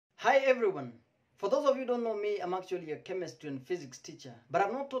Hi everyone. For those of you who don't know me, I'm actually a chemistry and physics teacher, but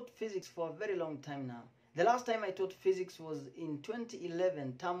I've not taught physics for a very long time now. The last time I taught physics was in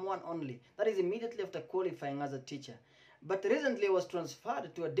 2011, term 1 only. That is immediately after qualifying as a teacher. But recently I was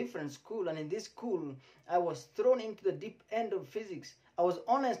transferred to a different school, and in this school I was thrown into the deep end of physics. I was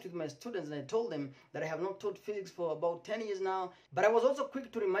honest with my students and I told them that I have not taught physics for about 10 years now, but I was also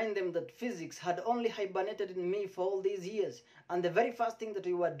quick to remind them that physics had only hibernated in me for all these years, and the very first thing that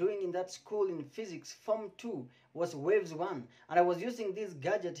we were doing in that school in physics, Form 2, was Waves 1, and I was using this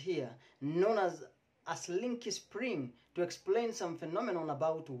gadget here known as a Slinky spring to explain some phenomenon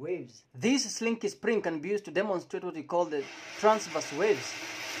about waves. This Slinky spring can be used to demonstrate what we call the transverse waves.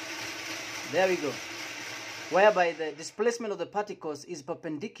 There we go. Whereby the displacement of the particles is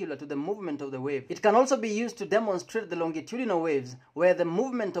perpendicular to the movement of the wave. It can also be used to demonstrate the longitudinal waves, where the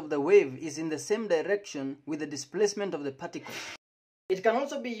movement of the wave is in the same direction with the displacement of the particles. It can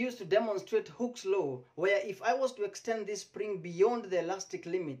also be used to demonstrate Hooke's law, where if I was to extend this spring beyond the elastic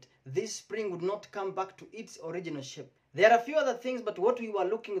limit, this spring would not come back to its original shape. There are a few other things, but what we were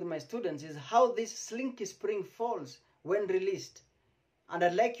looking with my students is how this Slinky spring falls when released. And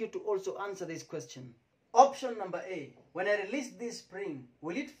I'd like you to also answer this question. Option number A, when I release this spring,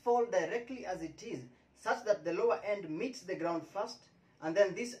 will it fall directly as it is, such that the lower end meets the ground first, and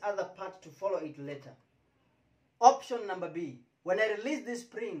then this other part to follow it later? Option number B, when I release this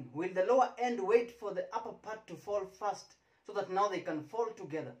spring, will the lower end wait for the upper part to fall first, so that now they can fall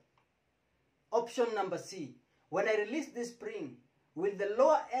together? Option number C, when I release this spring, will the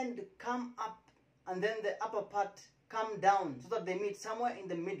lower end come up and then the upper part come down, so that they meet somewhere in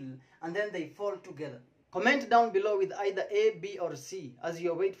the middle and then they fall together? Comment down below with either A, B or C as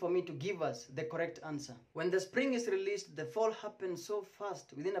you wait for me to give us the correct answer. When the spring is released, the fall happens so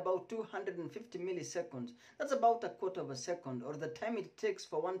fast, within about 250 milliseconds. That's about a quarter of a second, or the time it takes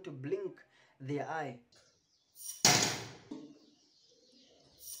for one to blink their eye.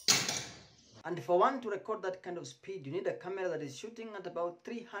 And for one to record that kind of speed, you need a camera that is shooting at about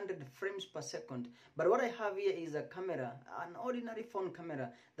 300 frames per second. But what I have here is a camera, an ordinary phone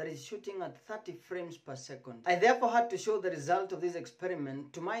camera, that is shooting at 30 frames per second. I therefore had to show the result of this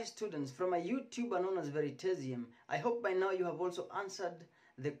experiment to my students from a YouTuber known as Veritasium. I hope by now you have also answered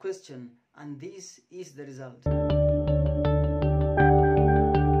the question, and this is the result.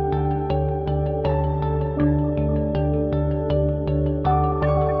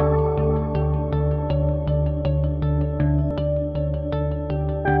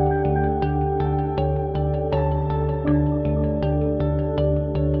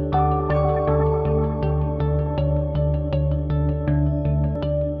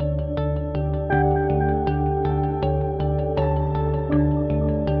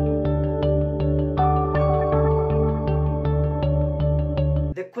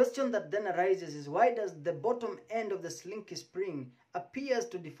 The question that then arises is, why does the bottom end of the Slinky spring appears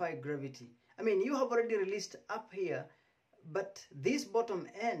to defy gravity? I mean, you have already released up here, but this bottom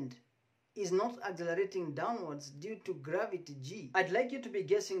end is not accelerating downwards due to gravity G. I'd like you to be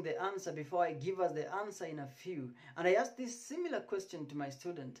guessing the answer before I give us the answer in a few. And I asked this similar question to my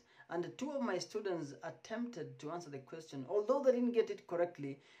student, and two of my students attempted to answer the question, although they didn't get it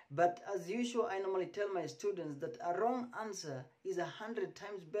correctly. But as usual, I normally tell my students that a wrong answer is 100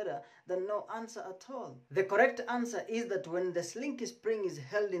 times better than no answer at all. The correct answer is that when the Slinky spring is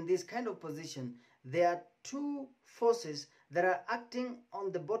held in this kind of position, there are two forces that are acting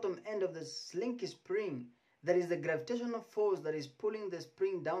on the bottom end of the Slinky spring. There is the gravitational force that is pulling the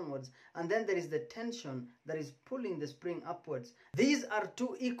spring downwards, and then there is the tension that is pulling the spring upwards. These are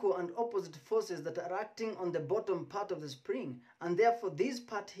two equal and opposite forces that are acting on the bottom part of the spring, and therefore this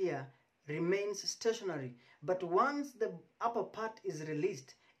part here remains stationary. But once the upper part is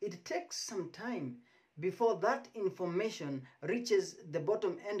released, it takes some time before that information reaches the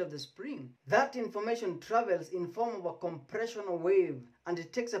bottom end of the spring. That information travels in form of a compressional wave, and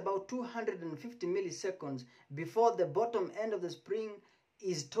it takes about 250 milliseconds before the bottom end of the spring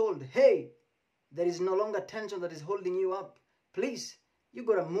is told, hey, there is no longer tension that is holding you up. Please, you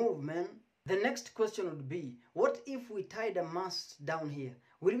gotta move, man. The next question would be, what if we tied a mast down here?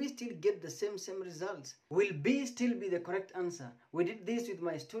 Will we still get the same results? Will B still be the correct answer? We did this with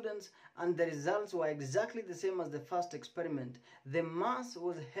my students, and the results were exactly the same as the first experiment. The mass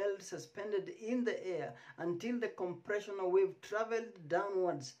was held suspended in the air until the compressional wave traveled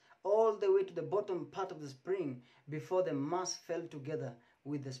downwards all the way to the bottom part of the spring before the mass fell together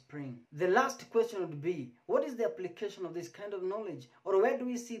with the spring. The last question would be, what is the application of this kind of knowledge? Or where do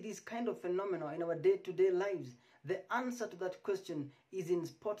we see this kind of phenomena in our day-to-day lives? The answer to that question is in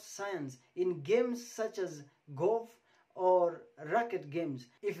sports science, in games such as golf or racket games.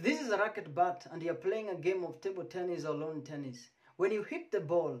 If this is a racket bat and you're playing a game of table tennis or lawn tennis, when you hit the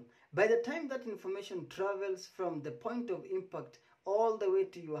ball, by the time that information travels from the point of impact all the way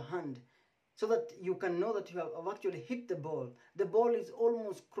to your hand, so that you can know that you have actually hit the ball is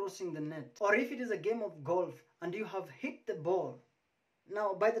almost crossing the net. Or if it is a game of golf and you have hit the ball,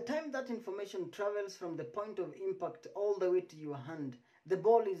 now by the time that information travels from the point of impact all the way to your hand, the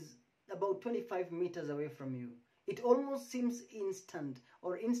ball is about 25 meters away from you. It almost seems instant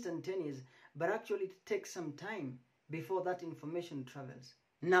or instantaneous, but actually it takes some time before that information travels.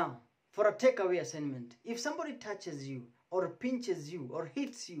 Now, for a takeaway assignment, if somebody touches you or pinches you or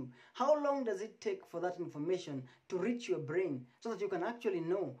hits you, how long does it take for that information to reach your brain so that you can actually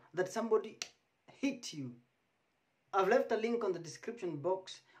know that somebody hit you? I've left a link on the description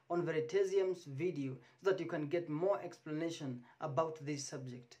box on Veritasium's video so that you can get more explanation about this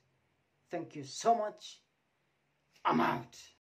subject. Thank you so much. I'm out.